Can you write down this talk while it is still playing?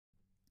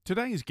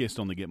Today's guest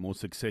on the Get More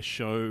Success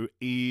show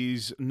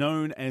is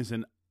known as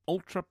an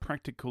ultra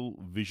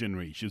practical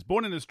visionary. She was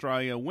born in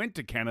Australia, went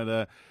to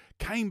Canada,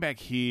 came back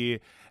here,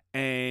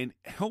 and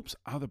helps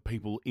other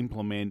people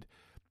implement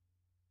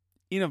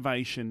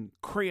innovation,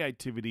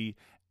 creativity,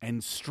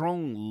 and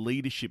strong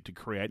leadership to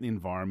create an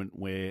environment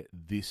where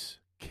this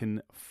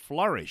can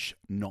flourish,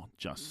 not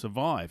just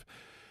survive.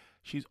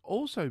 She's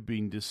also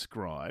been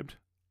described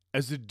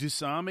as a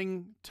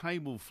disarming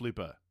table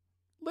flipper.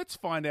 Let's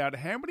find out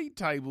how many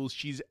tables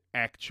she's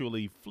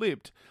actually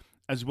flipped,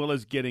 as well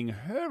as getting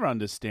her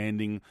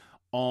understanding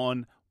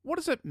on what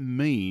does it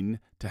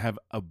mean to have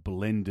a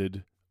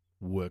blended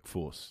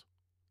workforce.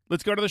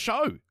 Let's go to the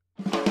show.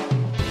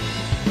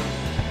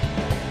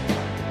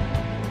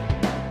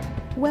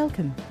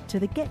 Welcome to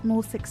the Get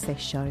More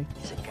Success show.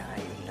 He's a guy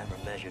who never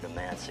measured a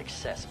man's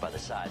success by the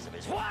size of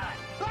his wallet.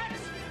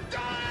 Let's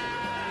go!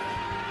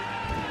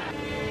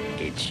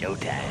 It's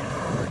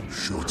showtime.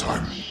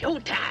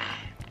 Showtime.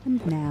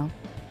 And now,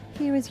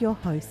 here is your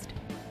host,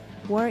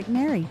 Warwick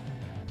Merry.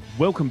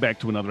 Welcome back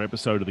to another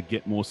episode of the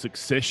Get More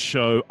Success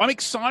show. I'm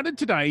excited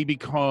today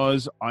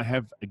because I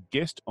have a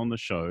guest on the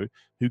show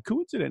who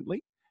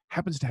coincidentally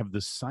happens to have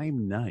the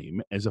same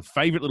name as a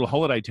favorite little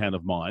holiday town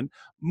of mine.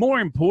 More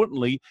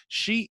importantly,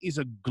 she is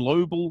a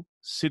global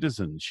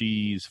citizen.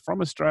 She's from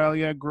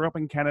Australia, grew up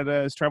in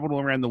Canada, has traveled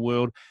all around the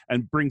world,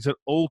 and brings it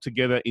all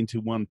together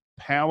into one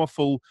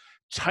powerful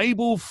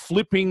table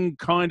flipping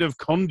kind of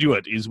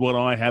conduit is what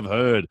I have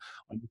heard.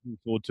 I'm looking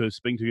forward to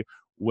speaking to you.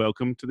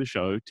 Welcome to the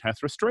show,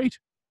 Tathra Street.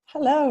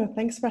 Hello,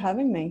 thanks for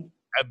having me.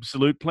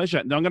 Absolute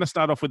pleasure. Now I'm going to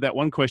start off with that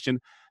one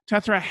question.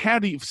 Tathra, how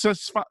do you,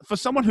 for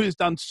someone who has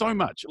done so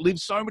much, lived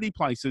so many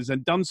places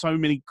and done so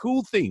many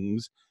cool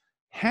things,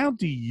 how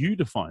do you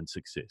define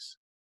success?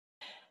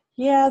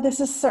 Yeah, this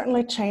has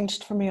certainly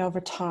changed for me over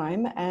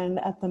time. And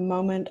at the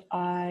moment,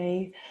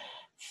 I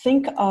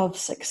think of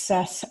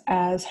success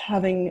as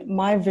having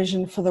my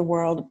vision for the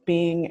world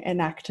being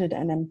enacted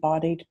and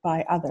embodied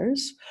by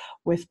others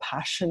with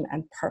passion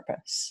and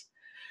purpose.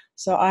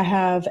 So I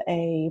have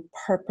a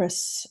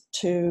purpose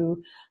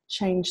to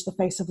change the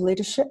face of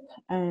leadership.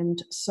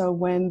 And so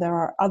when there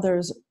are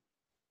others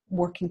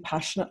working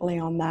passionately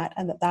on that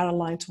and that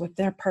aligns with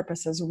their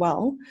purpose as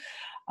well,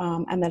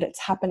 and that it's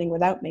happening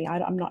without me,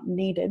 I'm not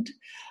needed,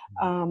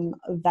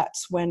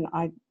 that's when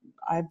I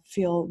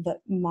feel that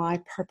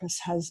my purpose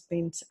has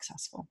been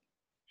successful.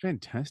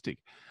 Fantastic.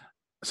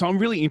 So I'm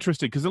really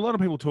interested because a lot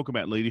of people talk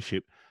about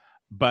leadership,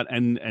 but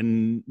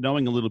and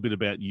knowing a little bit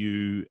about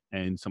you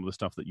and some of the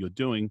stuff that you're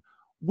doing,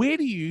 where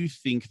do you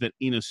think that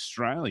in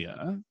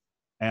Australia,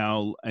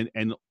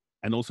 and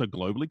also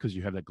globally, because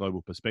you have that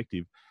global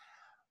perspective,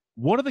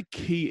 what are the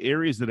key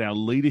areas that our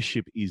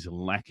leadership is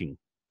lacking?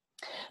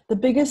 The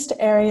biggest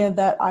area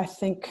that I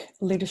think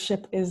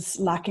leadership is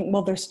lacking,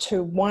 well, there's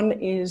two. One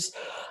is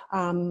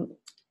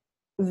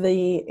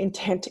the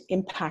intent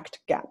impact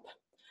gap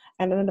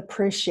and an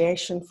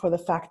appreciation for the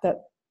fact that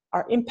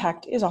our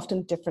impact is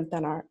often different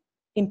than our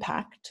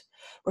impact,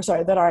 let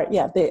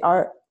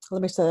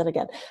me say that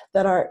again,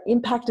 that our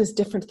impact is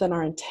different than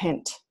our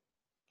intent.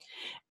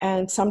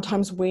 And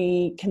sometimes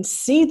we can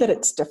see that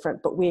it's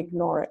different, but we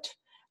ignore it.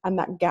 And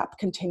that gap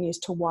continues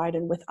to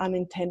widen with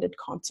unintended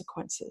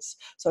consequences.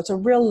 So it's a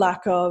real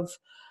lack of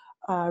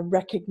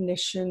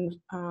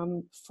recognition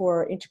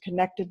for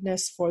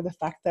interconnectedness, for the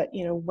fact that,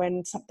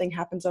 when something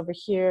happens over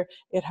here,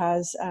 it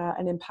has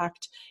an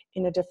impact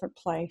in a different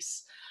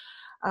place.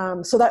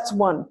 So that's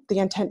one, the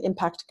intent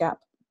impact gap.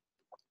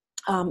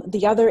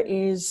 The other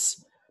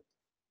is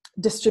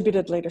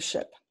distributed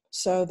leadership.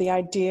 So the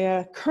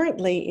idea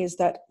currently is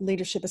that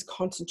leadership is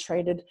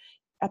concentrated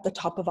at the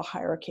top of a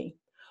hierarchy,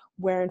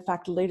 where in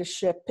fact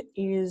leadership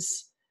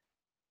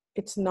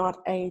it's not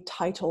a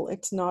title,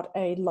 it's not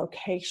a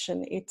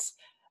location, it's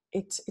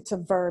a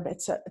verb,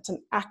 it's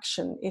an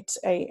action, it's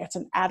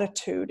an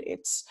attitude,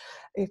 it's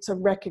a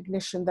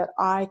recognition that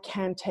I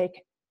can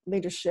take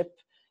leadership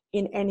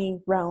in any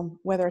realm,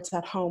 whether it's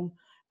at home,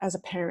 as a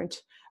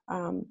parent,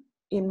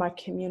 in my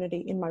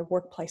community, in my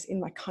workplace, in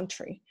my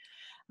country,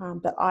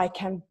 that I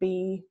can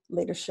be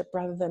leadership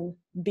rather than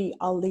be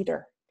a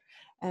leader.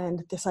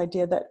 And this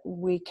idea that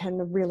we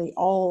can really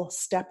all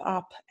step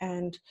up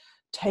and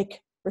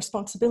take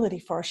responsibility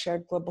for our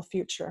shared global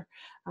future.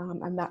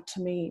 And that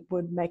to me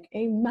would make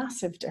a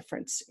massive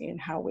difference in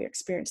how we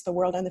experience the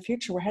world and the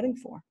future we're heading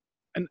for.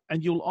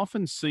 And you'll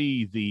often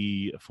see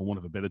the, for want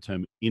of a better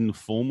term,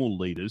 informal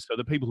leaders. So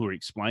the people who are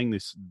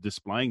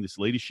displaying this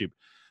leadership,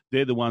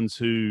 they're the ones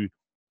who,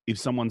 if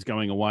someone's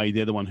going away,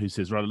 they're the one who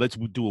says, right, let's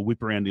do a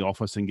whip around the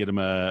office and get them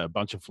a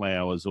bunch of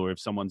flowers. Or if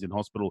someone's in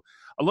hospital,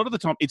 a lot of the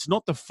time, it's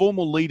not the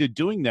formal leader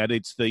doing that.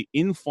 It's the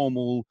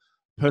informal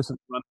person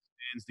who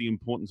understands the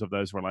importance of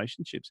those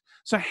relationships.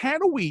 So how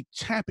do we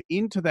tap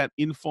into that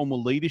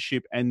informal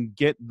leadership and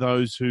get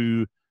those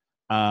who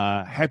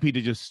are happy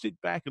to just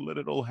sit back and let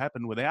it all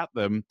happen without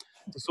them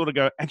to sort of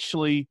go,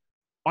 actually,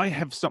 I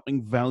have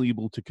something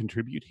valuable to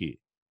contribute here?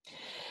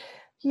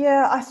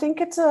 Yeah, I think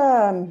it's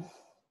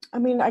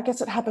I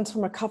guess it happens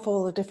from a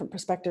couple of different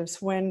perspectives.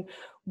 When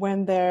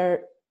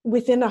there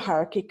within a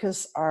hierarchy,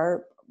 because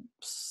our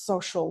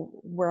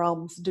social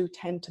realms do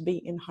tend to be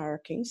in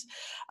hierarchies,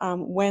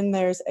 when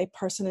there's a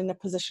person in a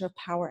position of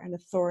power and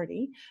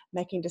authority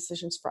making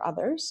decisions for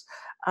others,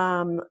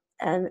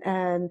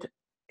 and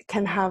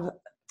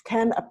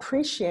can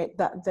appreciate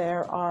that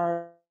there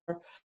are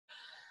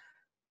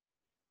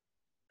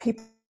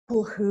people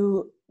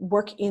who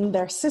work in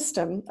their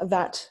system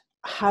that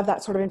have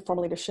that sort of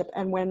informal leadership,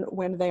 and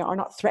when they are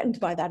not threatened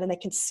by that, and they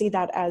can see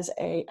that as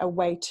a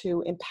way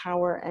to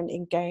empower and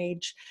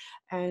engage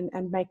and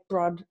make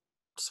broad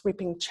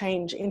sweeping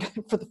change in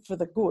for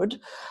the good,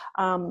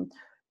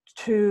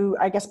 to,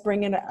 I guess,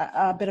 bring in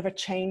a bit of a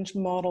change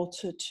model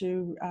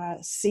to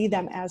see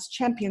them as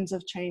champions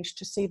of change,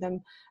 to see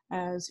them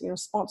as, you know,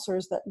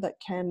 sponsors that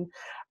can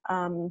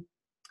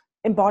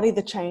embody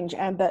the change,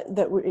 and that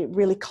it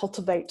really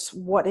cultivates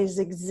what is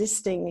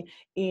existing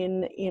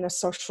in a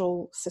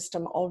social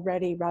system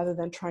already, rather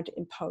than trying to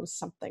impose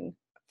something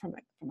from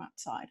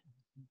outside.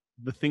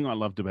 The thing I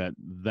loved about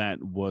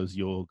that was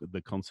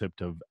the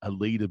concept of a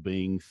leader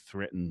being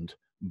threatened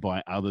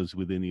by others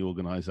within the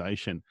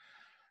organization.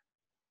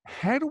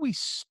 How do we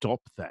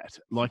stop that?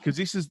 Like, because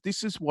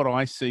this is what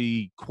I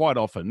see quite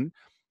often.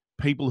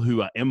 People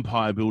who are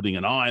empire building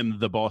and I'm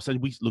the boss.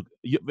 And we look,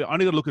 you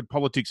only got to look at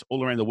politics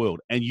all around the world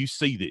and you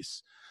see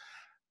this.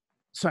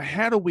 So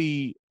how do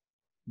we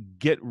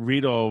get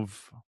rid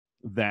of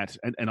that?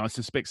 And I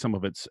suspect some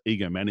of it's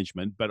ego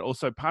management, but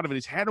also part of it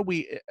is, how do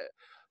we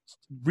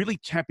really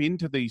tap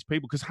into these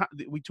people? Because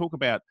we talk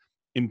about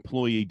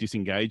employee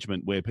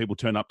disengagement, where people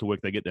turn up to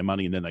work, they get their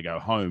money and then they go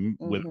home,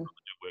 whether the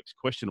work's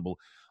questionable.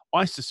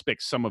 I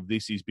suspect some of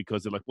this is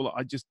because they're like, well,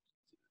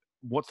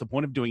 what's the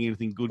point of doing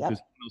anything good, because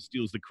someone else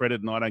steals the credit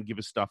and I don't give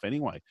a stuff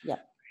anyway.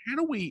 How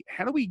do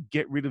we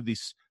get rid of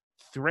this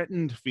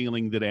threatened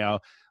feeling that our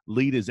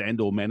leaders and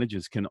or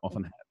managers can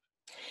often have?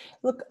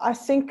 Look, I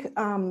think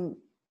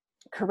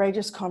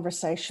courageous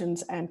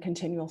conversations and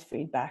continual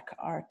feedback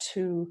are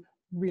two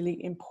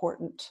really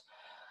important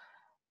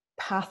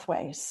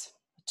pathways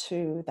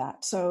to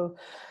that. So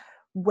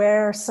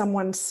where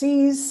someone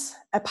sees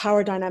a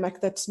power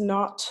dynamic that's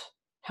not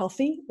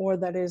healthy, or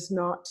that is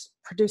not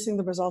producing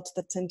the results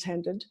that's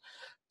intended,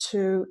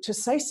 to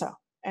say so,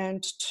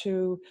 and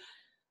to,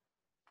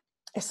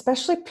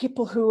 especially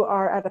people who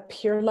are at a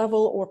peer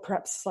level, or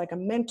perhaps like a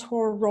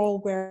mentor role,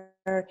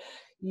 where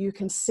you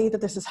can see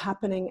that this is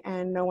happening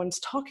and no one's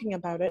talking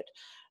about it,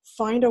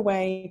 find a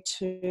way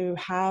to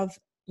have,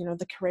 you know,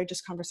 the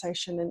courageous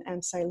conversation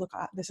and say, look,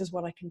 this is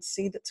what I can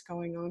see that's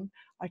going on.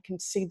 I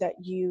can see that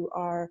you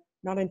are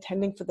not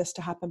intending for this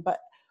to happen, but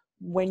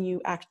when you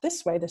act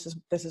this way, this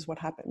is what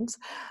happens.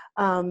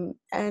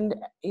 And,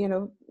 you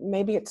know,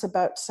 maybe it's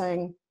about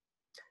saying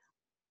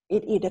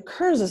it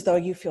occurs as though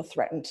you feel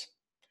threatened,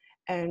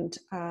 and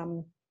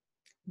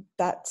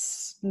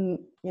that's, you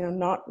know,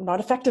 not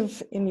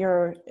effective in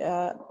your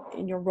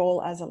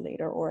role as a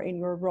leader, or in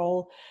your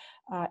role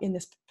in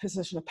this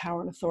position of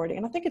power and authority.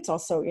 And I think it's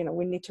also, you know,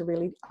 we need to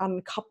really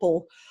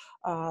uncouple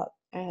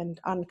and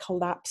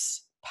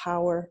uncollapse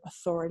power,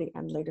 authority,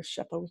 and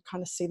leadership. And we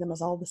kind of see them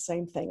as all the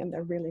same thing, and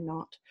they're really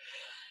not.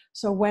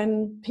 So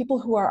when people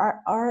who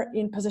are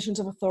in positions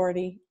of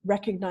authority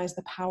recognize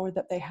the power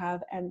that they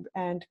have, and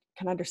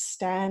can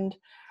understand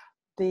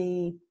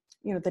the,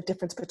 you know, the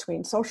difference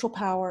between social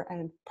power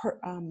and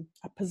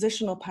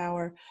positional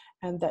power,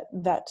 and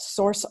that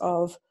source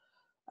of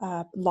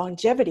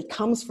longevity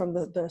comes from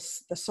the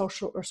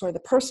social, or sorry, the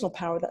personal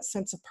power, that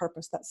sense of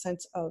purpose, that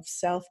sense of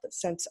self, that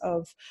sense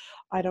of,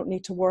 I don't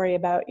need to worry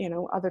about, you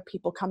know, other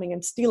people coming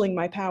and stealing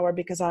my power,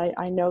 because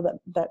I know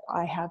that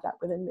I have that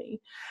within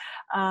me.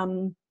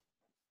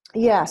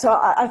 So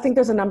I think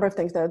there's a number of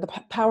things there.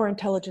 The power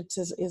intelligence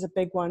is a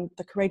big one.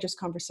 The courageous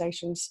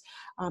conversations,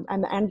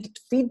 and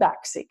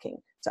feedback seeking.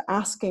 So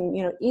asking,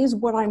 you know, is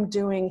what I'm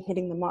doing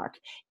hitting the mark?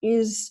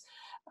 Is,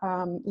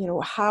 you know,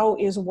 how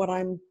is what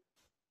I'm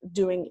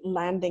doing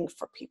landing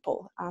for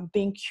people?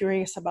 Being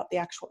curious about the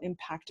actual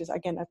impact is,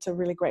 again, that's a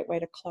really great way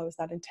to close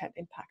that intent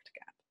impact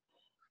gap.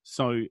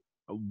 So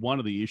one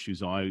of the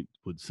issues I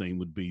would see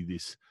would be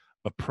this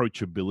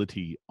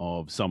approachability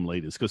of some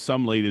leaders, because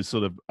some leaders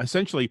sort of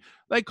essentially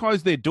they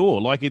close their door,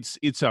 like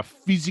it's a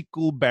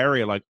physical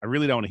barrier, like, I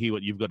really don't want to hear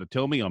what you've got to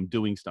tell me, I'm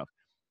doing stuff.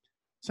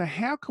 So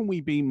how can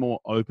we be more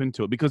open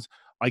to it? Because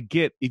I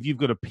get, if you've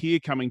got a peer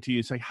coming to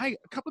you, say, hey,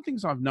 a couple of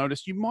things I've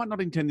noticed, you might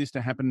not intend this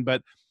to happen,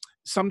 but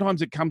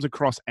sometimes it comes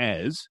across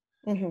as,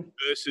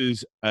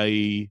 versus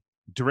a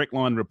direct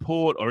line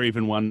report, or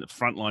even one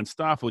frontline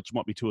staff, which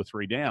might be 2 or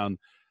 3 down.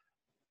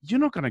 You're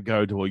not going to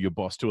go to your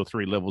boss 2 or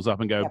 3 levels up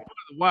and go, by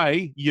the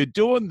way, you're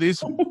doing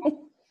this,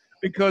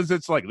 because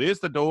it's like, there's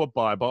the door,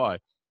 bye-bye.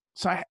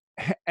 So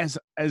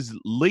as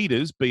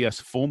leaders, be us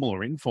formal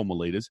or informal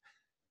leaders,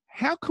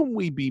 how can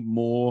we be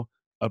more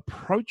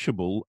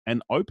approachable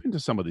and open to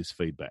some of this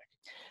feedback?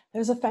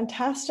 There's a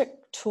fantastic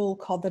tool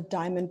called the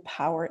Diamond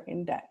Power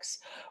Index,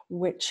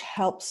 which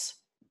helps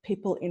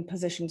people in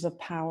positions of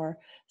power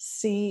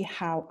see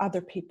how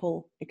other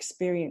people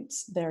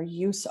experience their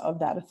use of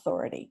that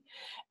authority.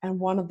 And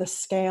one of the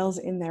scales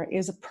in there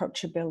is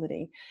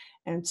approachability.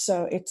 And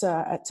so it's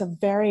a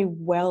very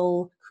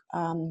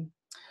well-tuned,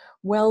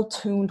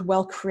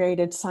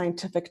 well-created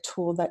scientific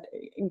tool that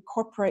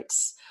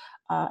incorporates,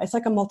 it's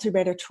like a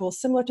multi-rater tool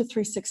similar to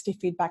 360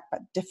 feedback,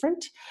 but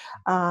different,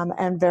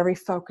 and very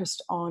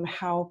focused on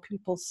how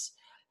people's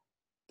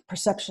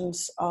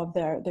perceptions of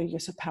their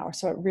use of power.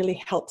 So it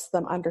really helps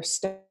them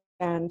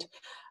understand,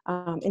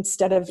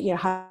 instead of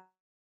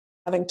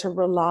having to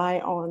rely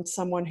on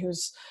someone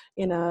who's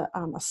in a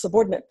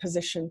subordinate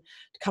position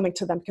coming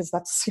to them, because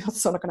that's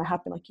it's not going to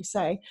happen, like you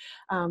say,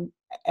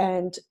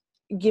 and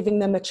giving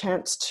them a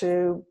chance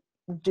to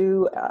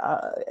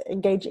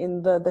engage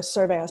in the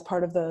survey as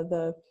part of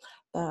the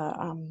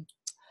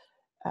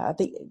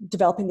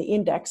developing the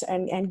index,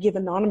 and give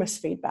anonymous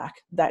feedback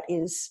that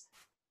is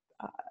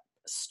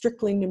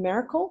strictly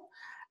numerical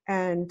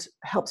and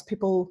helps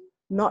people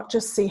not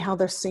just see how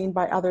they're seen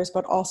by others,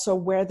 but also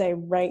where they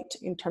rate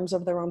in terms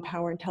of their own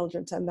power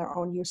intelligence and their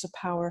own use of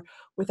power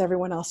with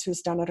everyone else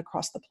who's done it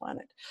across the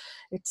planet.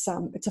 It's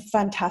a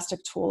fantastic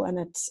tool, and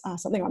it's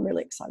something I'm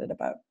really excited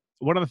about.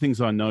 One of the things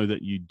I know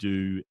that you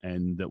do,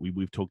 and that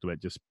we've talked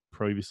about just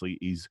previously,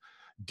 is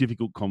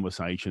difficult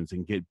conversations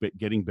and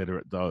getting better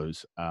at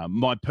those.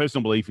 My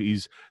personal belief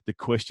is the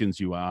questions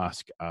you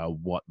ask are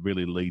what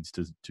really leads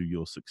to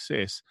your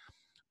success.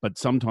 But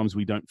sometimes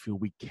we don't feel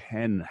we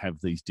can have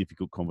these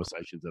difficult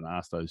conversations and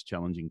ask those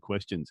challenging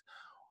questions.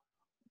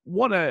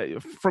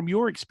 From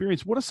your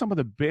experience, what are some of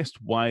the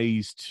best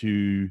ways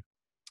to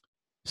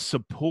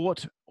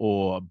support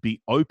or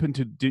be open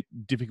to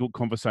difficult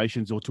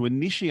conversations, or to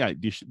initiate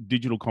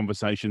digital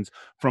conversations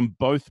from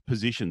both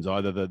positions,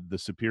 either the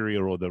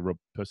superior or the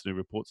person who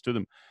reports to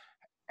them?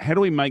 How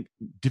do we make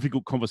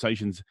difficult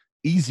conversations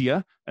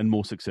easier and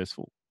more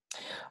successful?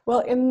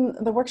 Well, in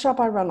the workshop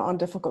I run on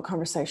difficult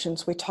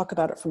conversations, we talk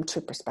about it from two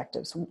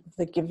perspectives: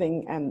 the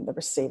giving and the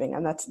receiving,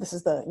 and this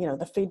is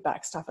the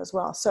feedback stuff as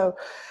well. So,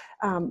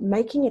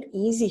 making it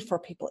easy for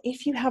people.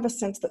 If you have a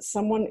sense that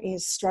someone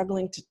is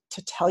struggling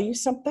to tell you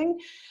something,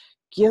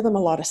 give them a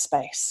lot of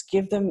space.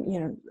 Give them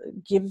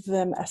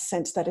a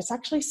sense that it's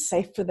actually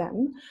safe for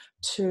them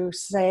to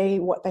say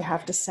what they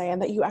have to say,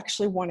 and that you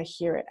actually want to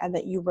hear it, and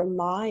that you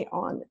rely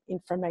on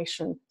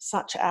information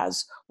such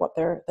as what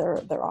they're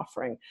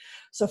offering.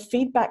 So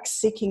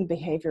feedback-seeking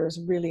behavior is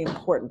really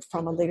important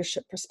from a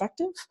leadership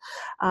perspective,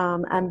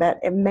 and that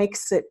it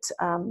makes it.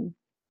 I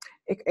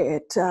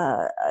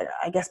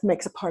guess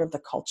makes it part of the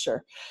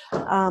culture.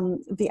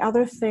 The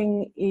other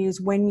thing is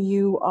when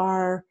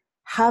you're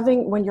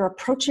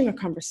approaching a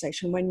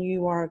conversation, when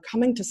you are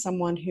coming to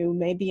someone who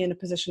may be in a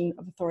position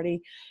of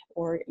authority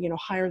or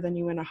higher than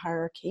you in a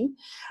hierarchy,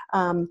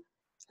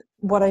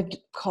 what I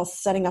call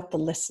setting up the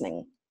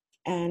listening.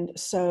 And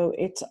so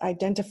it's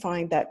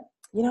identifying that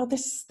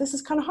this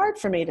is kind of hard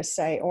for me to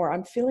say, or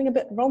I'm feeling a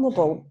bit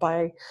vulnerable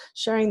by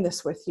sharing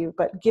this with you,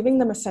 but giving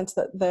them a sense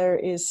that there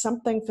is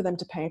something for them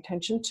to pay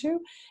attention to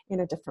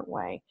in a different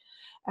way.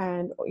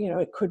 And,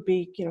 it could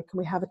be, can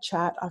we have a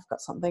chat? I've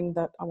got something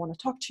that I want to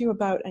talk to you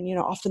about. And,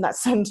 often that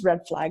sends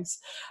red flags.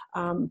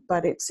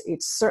 But it's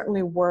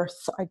certainly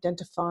worth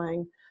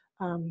identifying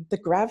the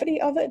gravity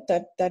of it,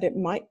 that it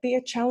might be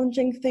a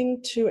challenging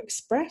thing to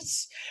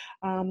express,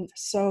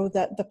 so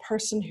that the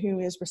person who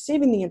is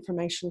receiving the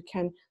information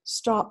can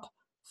stop,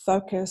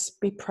 focus,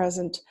 be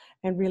present,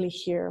 and really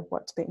hear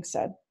what's being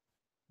said.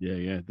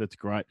 Yeah, that's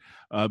great.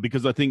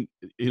 Because I think,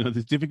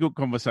 these difficult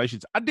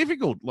conversations are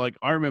difficult. Like,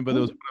 I remember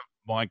there was one of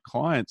my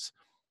clients,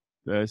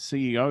 the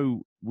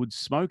CEO would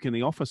smoke in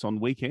the office on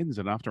weekends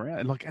and after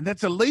hours, and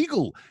that's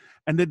illegal.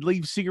 And they'd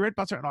leave cigarette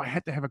butts, and I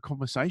had to have a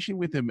conversation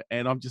with him.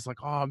 And I'm just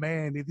like, oh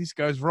man, if this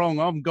goes wrong,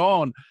 I'm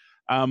gone.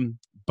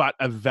 But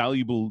a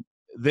valuable,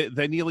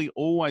 they're nearly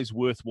always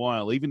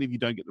worthwhile, even if you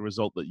don't get the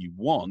result that you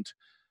want.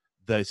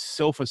 The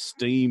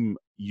self-esteem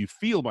you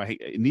feel by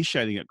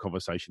initiating that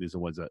conversation is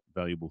always a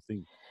valuable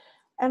thing.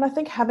 And I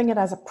think having it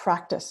as a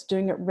practice,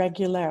 doing it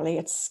regularly,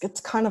 it's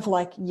kind of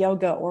like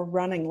yoga or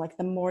running. Like,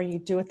 the more you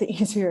do it, the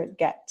easier it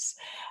gets.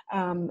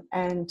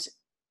 And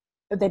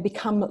they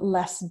become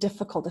less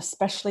difficult,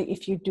 especially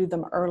if you do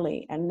them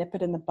early and nip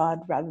it in the bud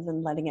rather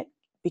than letting it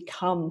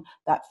become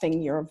that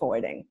thing you're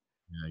avoiding.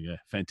 Yeah,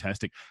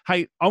 fantastic.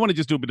 Hey, I want to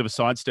just do a bit of a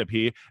sidestep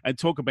here and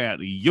talk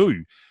about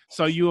you.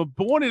 So you were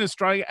born in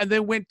Australia and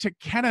then went to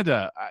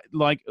Canada.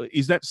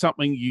 Is that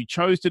something you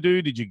chose to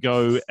do? Did you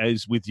go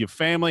as with your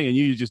family and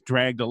you just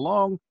dragged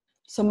along?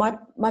 So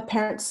my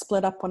parents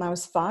split up when I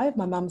was 5.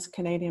 My mom's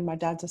Canadian, my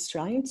dad's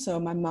Australian. So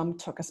my mom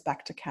took us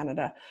back to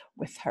Canada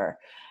with her.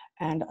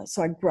 And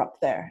so I grew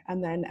up there.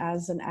 And then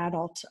as an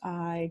adult,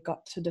 I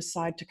got to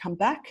decide to come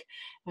back.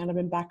 And I've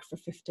been back for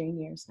 15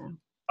 years now.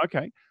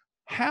 Okay.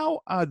 How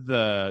are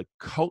the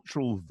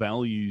cultural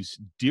values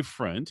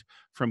different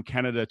from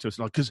Canada to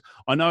Australia? Because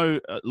I know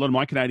a lot of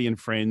my Canadian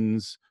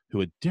friends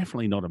who are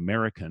definitely not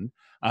American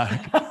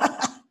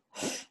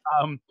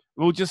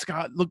will just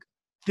go, look,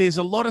 there's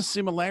a lot of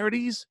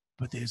similarities,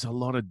 but there's a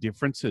lot of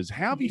differences.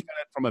 How have you found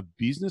it from a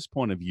business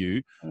point of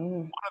view? What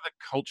are the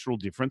cultural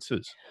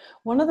differences?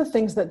 One of the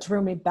things that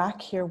drew me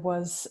back here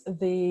was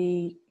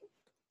the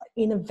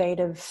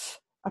innovative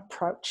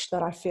approach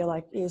that I feel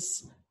like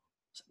is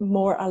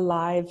more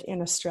alive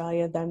in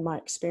Australia than my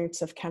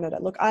experience of Canada.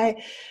 Look, I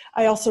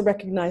also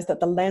recognize that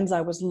the lens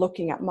I was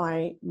looking at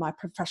my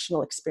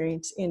professional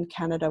experience in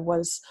Canada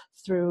was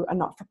through a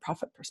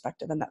not-for-profit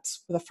perspective, and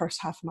that's the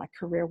first half of my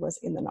career was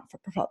in the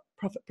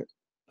not-for-profit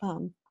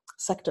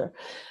sector.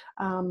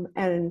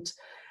 And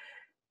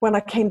when I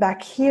came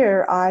back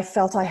here, I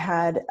felt I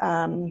had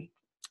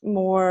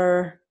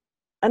more.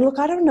 And look,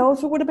 I don't know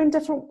if it would have been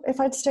different if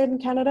I'd stayed in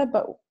Canada,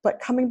 but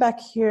coming back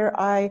here,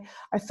 I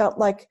felt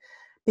like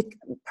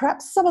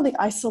perhaps some of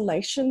the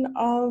isolation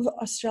of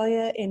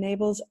Australia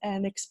enables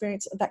an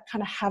experience, that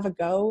kind of have a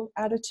go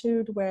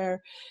attitude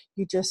where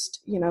you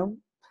just,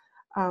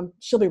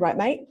 she'll be right,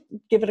 mate,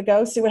 give it a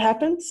go, see what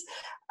happens.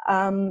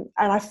 And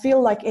I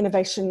feel like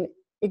innovation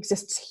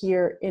exists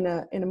here in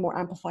a more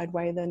amplified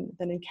way than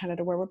in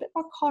Canada, where we're a bit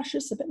more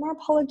cautious, a bit more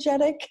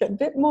apologetic, a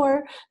bit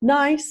more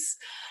nice.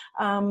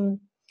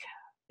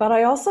 But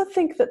I also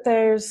think that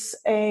there's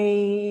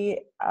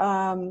from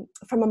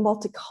a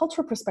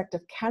multicultural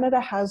perspective, Canada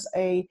has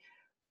a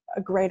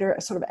greater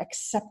sort of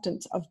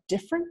acceptance of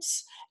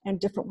difference and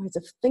different ways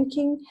of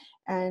thinking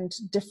and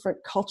different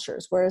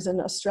cultures. Whereas in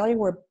Australia,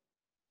 we're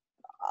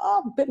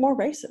a bit more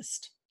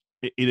racist.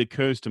 It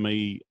occurs to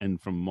me,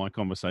 and from my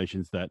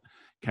conversations, that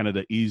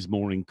Canada is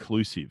more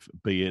inclusive,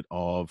 be it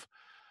of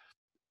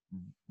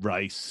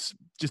race,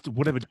 just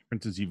whatever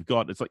differences you've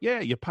got. It's like, yeah,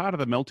 you're part of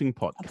the melting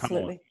pot.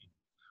 Absolutely.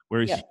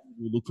 Whereas Yeah.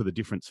 you look for the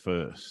difference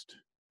first.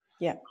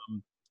 Yeah.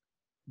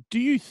 Do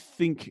you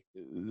think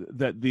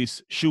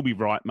that she'll be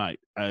right,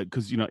 mate?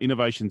 Because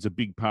innovation's a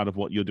big part of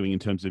what you're doing in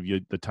terms of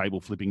the table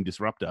flipping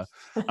disruptor.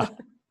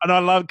 And I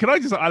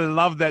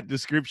love that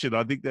description.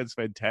 I think that's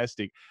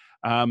fantastic.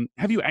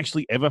 Have you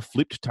actually ever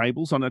flipped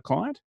tables on a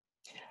client?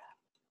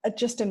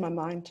 Just in my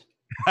mind.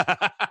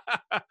 I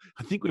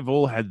think we've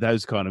all had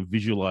those kind of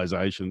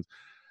visualizations.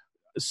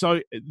 So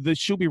the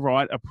she'll be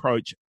right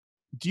approach.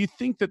 Do you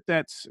think that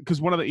that's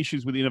because one of the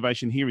issues with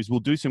innovation here is we'll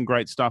do some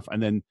great stuff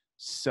and then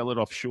sell it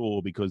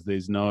offshore because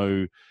there's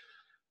no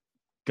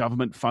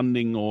government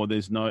funding or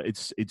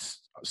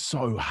it's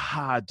so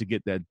hard to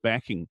get that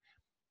backing.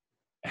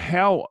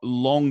 How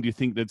long do you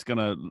think that's going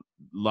to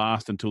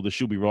last until the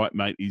she'll be right,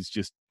 mate, is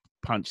just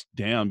punched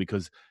down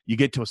because you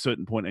get to a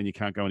certain point and you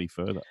can't go any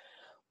further?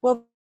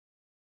 Well,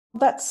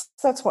 that's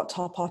what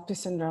tall poppy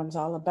syndrome is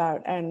all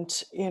about. And,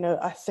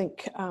 I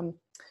think,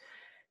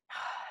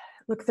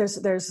 look,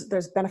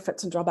 there's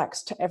benefits and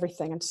drawbacks to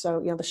everything. And so,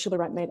 the she'll be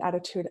right, mate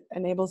attitude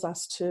enables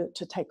us to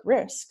take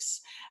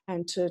risks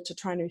and to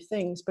try new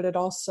things, but it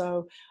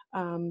also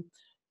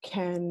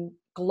can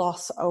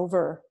gloss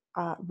over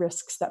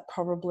risks that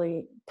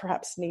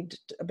perhaps need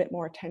a bit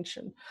more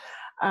attention.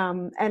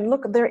 And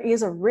look, there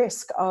is a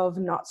risk of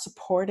not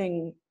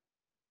supporting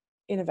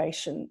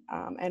innovation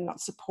and not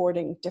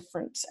supporting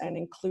difference and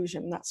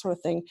inclusion, that sort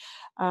of thing.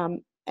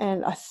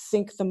 And I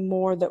think the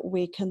more that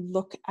we can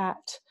look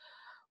at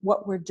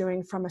what we're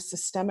doing from a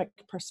systemic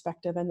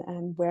perspective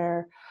and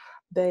where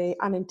the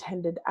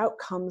unintended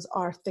outcomes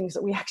are things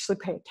that we actually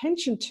pay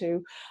attention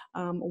to,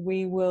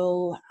 we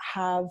will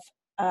have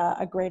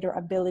a greater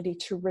ability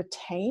to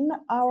retain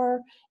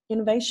our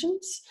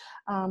innovations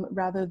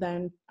rather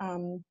than,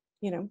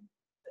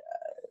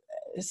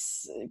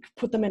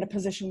 put them in a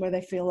position where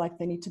they feel like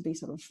they need to be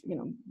sort of,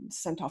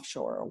 sent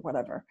offshore or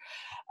whatever.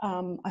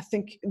 I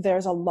think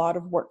there's a lot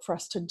of work for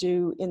us to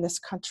do in this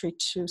country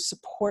to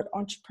support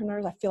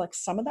entrepreneurs. I feel like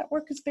some of that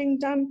work is being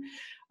done,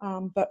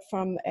 but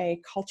from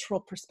a cultural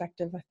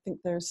perspective, I think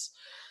there's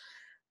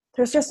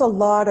just a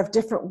lot of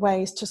different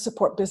ways to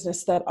support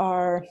business that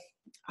are,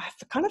 I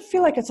kind of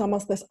feel like it's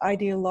almost this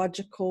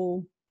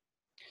ideological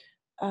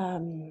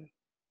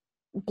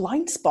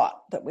blind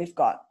spot that we've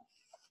got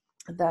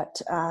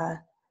that,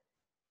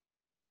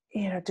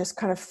 just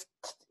kind of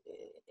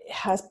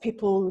has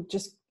people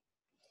just,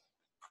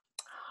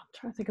 I'm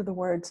trying to think of the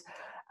words.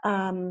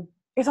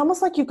 It's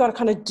almost like you've got to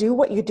kind of do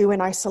what you do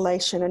in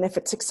isolation. And if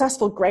it's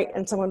successful, great.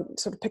 And someone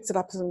sort of picks it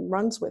up and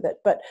runs with it.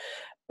 But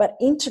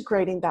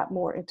integrating that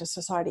more into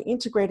society,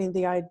 integrating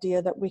the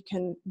idea that we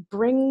can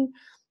bring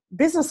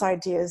business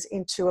ideas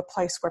into a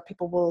place where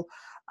people will,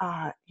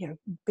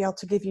 be able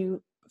to give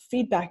you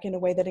feedback in a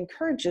way that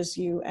encourages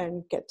you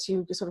and gets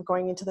you sort of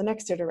going into the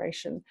next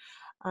iteration.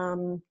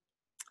 I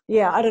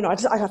don't know.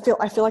 I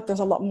feel like there's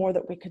a lot more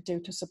that we could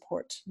do to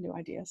support new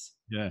ideas.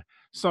 Yeah.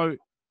 So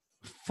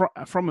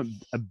from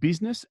a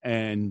business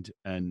and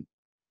an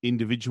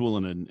individual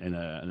and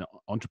an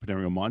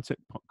entrepreneurial mindset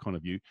kind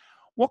of view,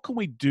 what can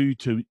we do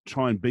to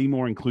try and be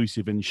more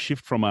inclusive and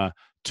shift from a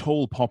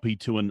tall poppy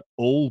to an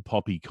all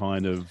poppy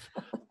kind of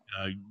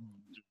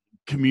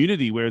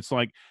community where it's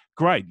like,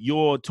 great,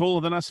 you're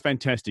taller than us,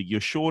 fantastic. You're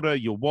shorter,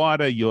 you're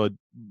wider, you're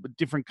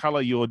different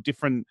color, you're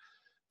different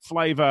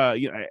flavor.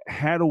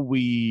 How do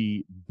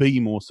we be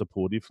more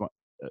supportive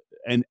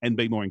and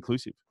be more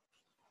inclusive?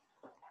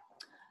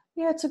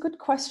 Yeah, it's a good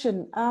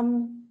question.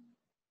 I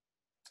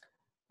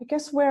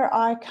guess where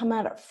I come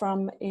at it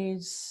from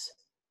is,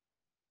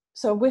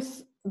 so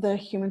with the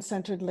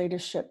human-centered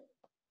leadership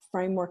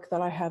framework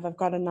that I have, I've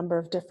got a number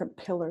of different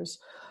pillars.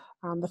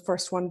 The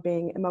first one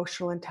being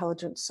emotional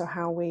intelligence, so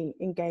how we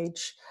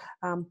engage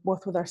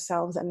both with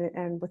ourselves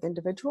and with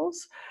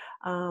individuals,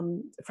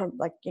 from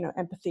like,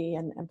 empathy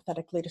and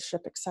empathetic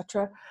leadership,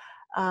 etc.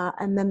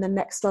 And then the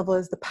next level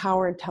is the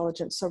power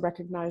intelligence, so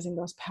recognizing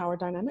those power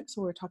dynamics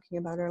we were talking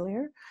about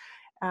earlier.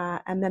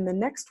 And then the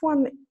next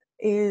one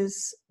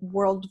is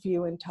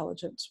worldview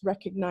intelligence,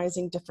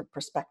 recognizing different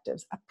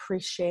perspectives,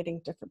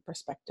 appreciating different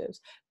perspectives,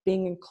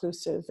 being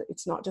inclusive.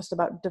 It's not just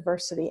about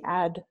diversity,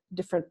 add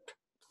different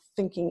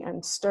thinking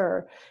and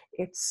stir.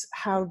 It's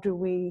how do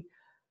we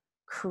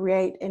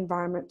create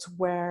environments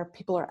where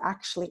people are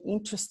actually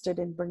interested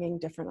in bringing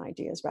different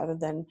ideas rather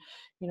than,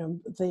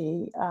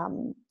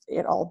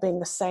 it all being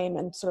the same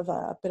and sort of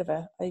a bit of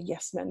a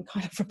yes men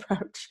kind of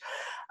approach.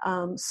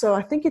 So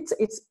I think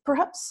it's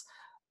perhaps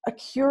a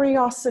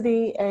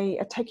curiosity,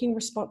 a taking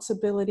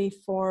responsibility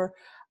for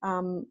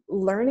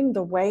learning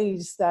the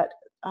ways that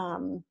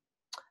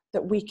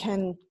that we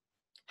can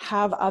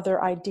have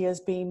other ideas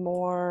be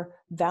more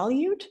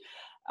valued.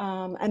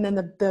 And then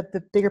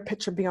the bigger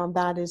picture beyond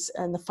that is,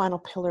 and the final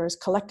pillar is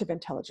collective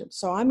intelligence.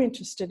 So I'm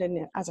interested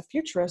in, as a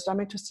futurist, I'm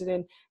interested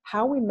in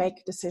how we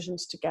make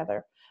decisions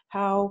together.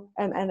 How,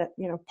 and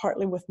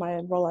partly with my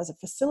role as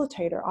a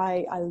facilitator,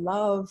 I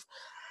love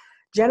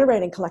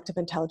generating collective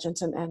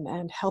intelligence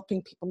and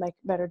helping people make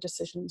better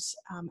decisions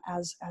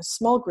as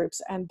small groups,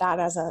 and that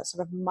as a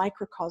sort of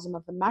microcosm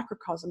of the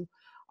macrocosm,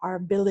 our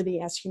ability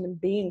as human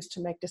beings to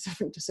make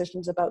different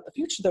decisions about the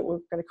future that we're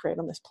going to create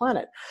on this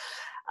planet.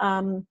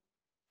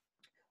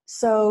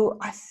 So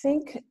I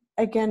think,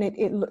 again,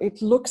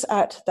 it looks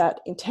at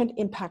that intent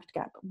impact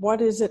gap.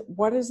 What is it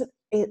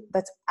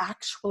that's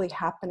actually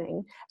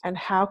happening, and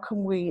how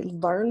can we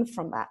learn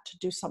from that to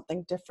do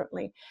something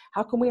differently?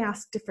 How can we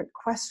ask different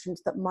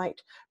questions that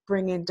might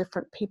bring in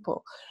different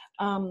people?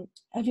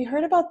 Have you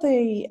heard about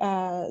the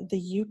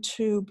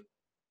YouTube?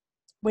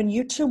 When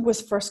YouTube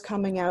was first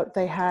coming out,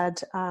 they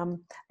had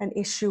an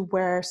issue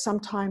where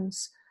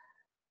sometimes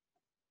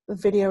the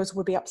videos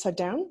would be upside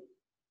down.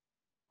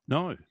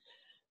 No.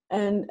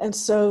 And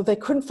so they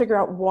couldn't figure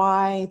out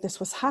why this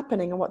was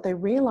happening. And what they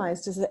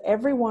realized is that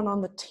everyone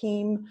on the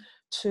team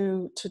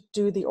to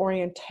do the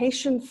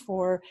orientation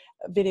for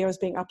videos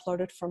being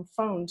uploaded from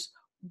phones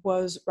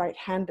was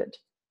right-handed.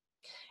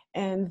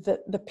 And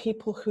that the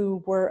people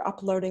who were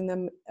uploading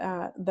them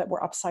that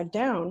were upside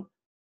down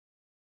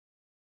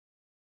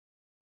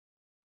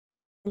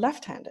were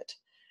left-handed.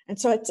 And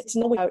so it's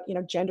not about,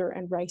 gender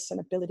and race and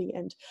ability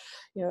and,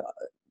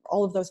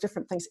 all of those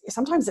different things.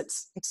 Sometimes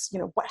it's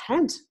what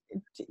hand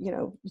do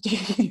you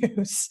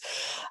use.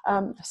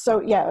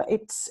 So yeah,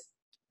 it's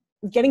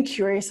getting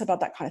curious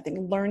about that kind of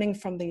thing, learning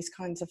from these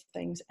kinds of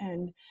things,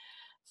 and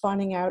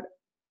finding out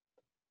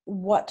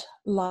what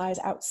lies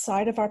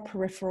outside of our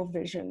peripheral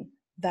vision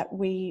that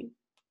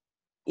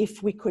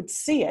if we could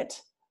see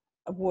it,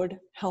 would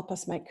help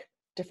us make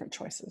different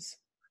choices.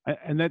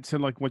 And that's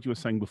like what you were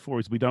saying before,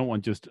 is we don't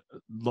want just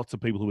lots of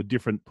people who are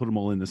different, put them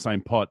all in the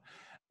same pot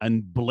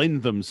and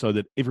blend them so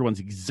that everyone's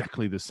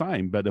exactly the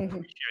same, but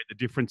appreciate the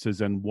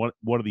differences and what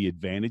are the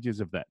advantages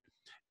of that.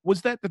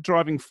 Was that the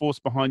driving force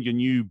behind your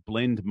new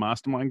Blend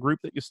mastermind group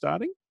that you're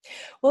starting?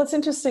 Well, it's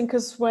interesting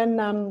because when,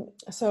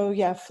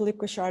 Philippe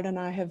Guichard and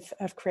I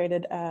have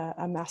created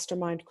a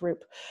mastermind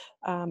group.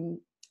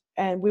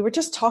 And we were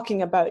just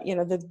talking about,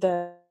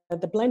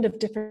 the blend of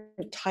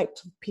different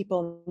types of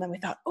people. And then we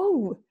thought,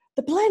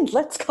 the blend,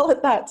 let's call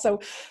it that. So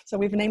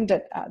we've named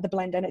it the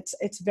blend, and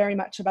it's very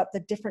much about the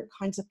different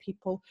kinds of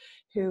people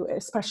who,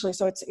 especially,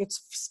 so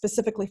it's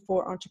specifically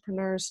for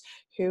entrepreneurs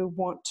who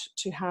want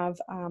to have,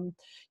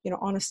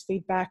 honest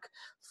feedback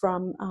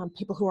from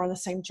people who are on the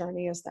same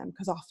journey as them,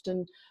 because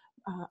often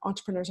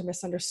entrepreneurs are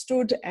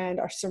misunderstood and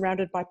are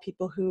surrounded by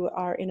people who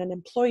are in an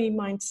employee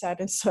mindset,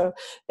 and so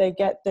they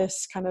get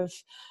this kind of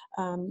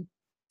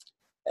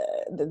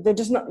they're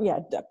just not,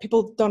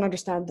 people don't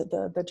understand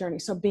the journey.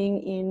 So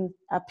being in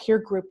a peer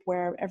group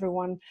where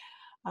everyone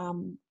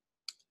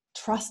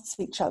trusts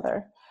each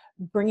other,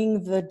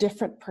 bringing the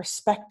different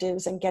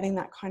perspectives and getting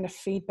that kind of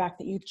feedback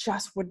that you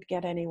just wouldn't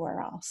get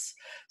anywhere else.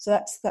 So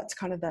that's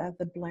kind of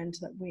the blend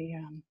that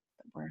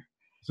we're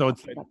so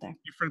it's a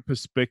different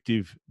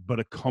perspective, but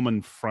a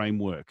common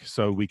framework,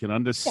 so we can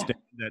understand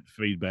that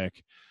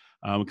feedback.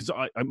 Because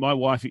my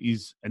wife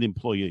is an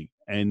employee,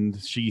 and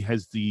she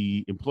has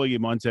the employee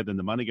mindset, and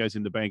the money goes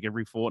in the bank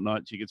every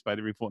fortnight. She gets paid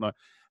every fortnight.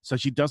 So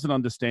she doesn't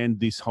understand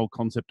this whole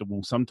concept of,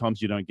 well,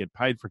 sometimes you don't get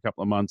paid for a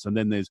couple of months, and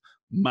then there's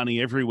money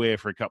everywhere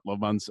for a couple of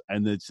months,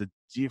 and it's a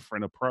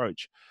different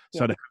approach.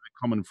 So to have a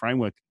common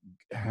framework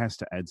has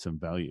to add some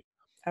value.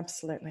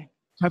 Absolutely.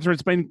 Katherine,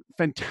 it's been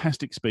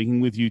fantastic speaking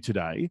with you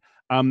today.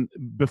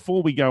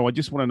 Before we go, I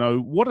just want to know,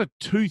 what are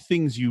 2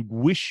 things you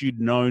wish you'd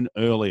known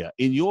earlier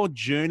in your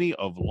journey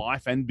of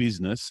life and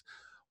business?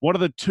 What are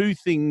the 2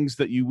 things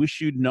that you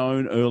wish you'd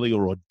known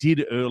earlier or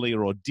did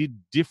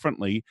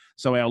differently,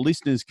 so our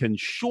listeners can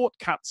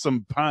shortcut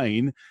some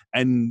pain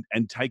and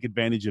take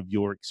advantage of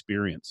your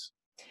experience?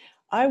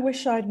 I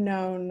wish I'd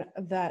known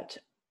that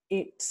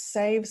it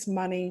saves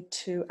money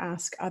to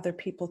ask other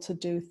people to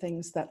do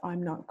things that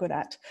I'm not good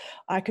at.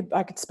 I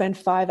could spend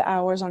 5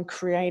 hours on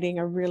creating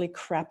a really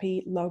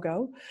crappy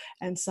logo,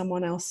 and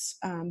someone else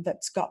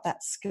that's got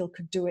that skill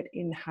could do it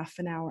in half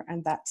an hour,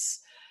 and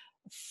that's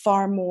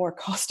far more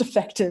cost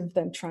effective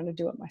than trying to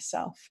do it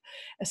myself.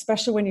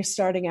 Especially when you're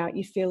starting out,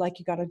 you feel like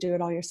you got to do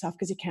it all yourself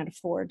because you can't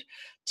afford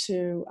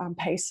to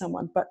pay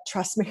someone. But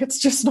trust me, it's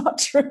just not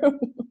true.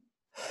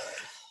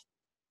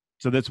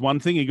 So that's one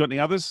thing. You got any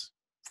others?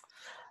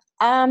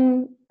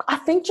 I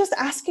think just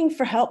asking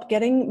for help,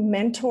 getting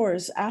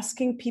mentors,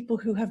 asking people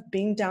who have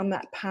been down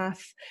that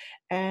path,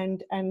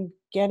 and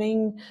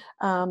getting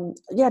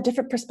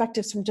different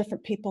perspectives from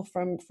different people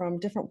from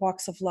different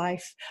walks of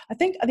life. I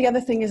think the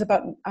other thing is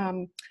about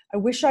I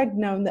wish I'd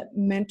known that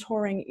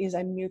mentoring is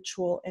a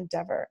mutual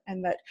endeavor,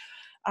 and that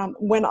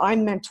when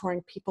I'm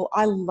mentoring people,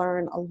 I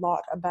learn a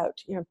lot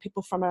about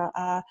people from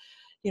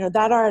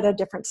that are at a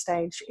different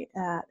stage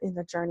in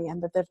the journey,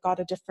 and that they've got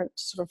a different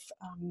sort of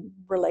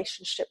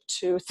relationship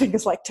to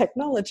things like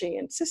technology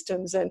and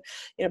systems and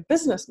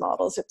business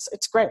models.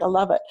 It's great, I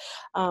love it,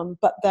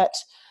 but that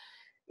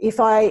if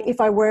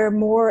I were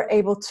more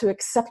able to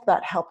accept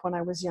that help when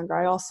I was younger,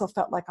 I also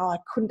felt like, I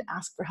couldn't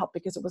ask for help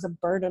because it was a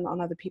burden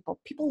on other people.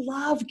 People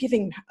love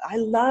giving. I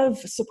love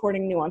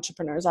supporting new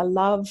entrepreneurs. I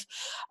love,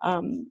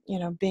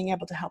 being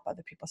able to help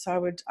other people.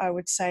 So I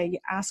would say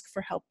ask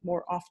for help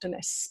more often,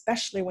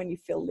 especially when you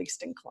feel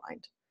least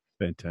inclined.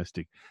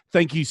 Fantastic.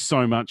 Thank you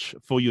so much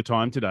for your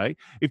time today.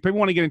 If people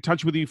want to get in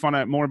touch with you, find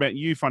out more about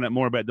you, find out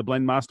more about the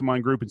Blend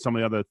Mastermind Group and some of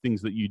the other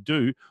things that you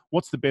do,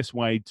 what's the best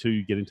way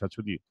to get in touch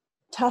with you?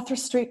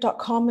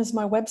 TathraStreet.com is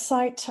my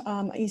website.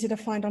 Easy to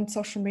find on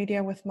social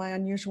media with my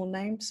unusual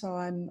name. So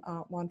I'm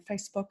on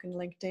Facebook and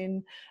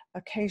LinkedIn,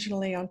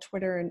 occasionally on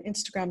Twitter and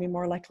Instagram. You're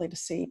more likely to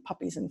see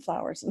puppies and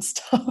flowers and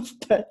stuff.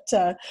 But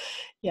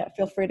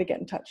feel free to get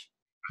in touch.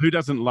 Who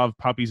doesn't love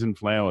puppies and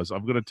flowers?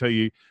 I've got to tell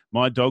you,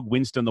 my dog,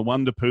 Winston, the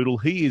Wonder Poodle,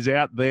 he is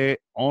out there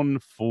on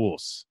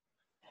force.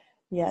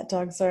 Yeah,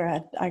 dogs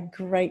are a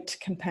great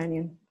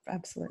companion.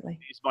 Absolutely.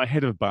 He's my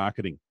head of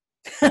marketing.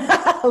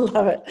 I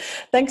love it.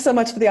 Thanks so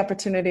much for the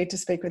opportunity to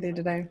speak with you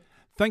today.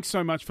 Thanks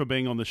so much for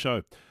being on the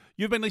show.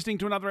 You've been listening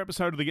to another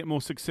episode of the Get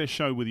More Success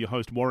Show with your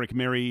host, Warwick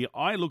Merry.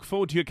 I look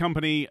forward to your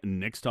company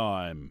next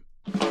time.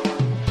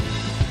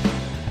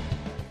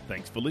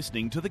 Thanks for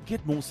listening to the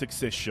Get More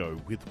Success Show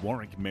with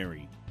Warwick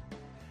Merry.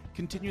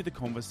 Continue the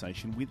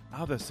conversation with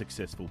other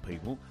successful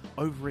people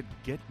over at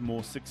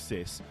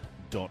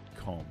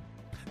getmoresuccess.com.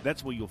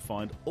 That's where you'll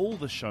find all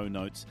the show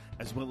notes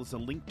as well as a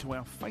link to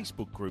our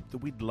Facebook group that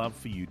we'd love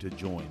for you to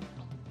join.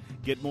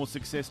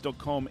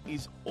 GetMoreSuccess.com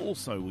is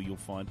also where you'll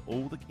find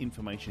all the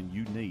information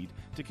you need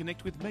to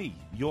connect with me,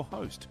 your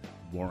host,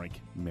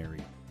 Warwick Merry.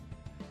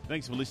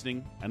 Thanks for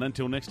listening, and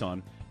until next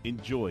time,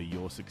 enjoy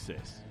your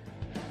success.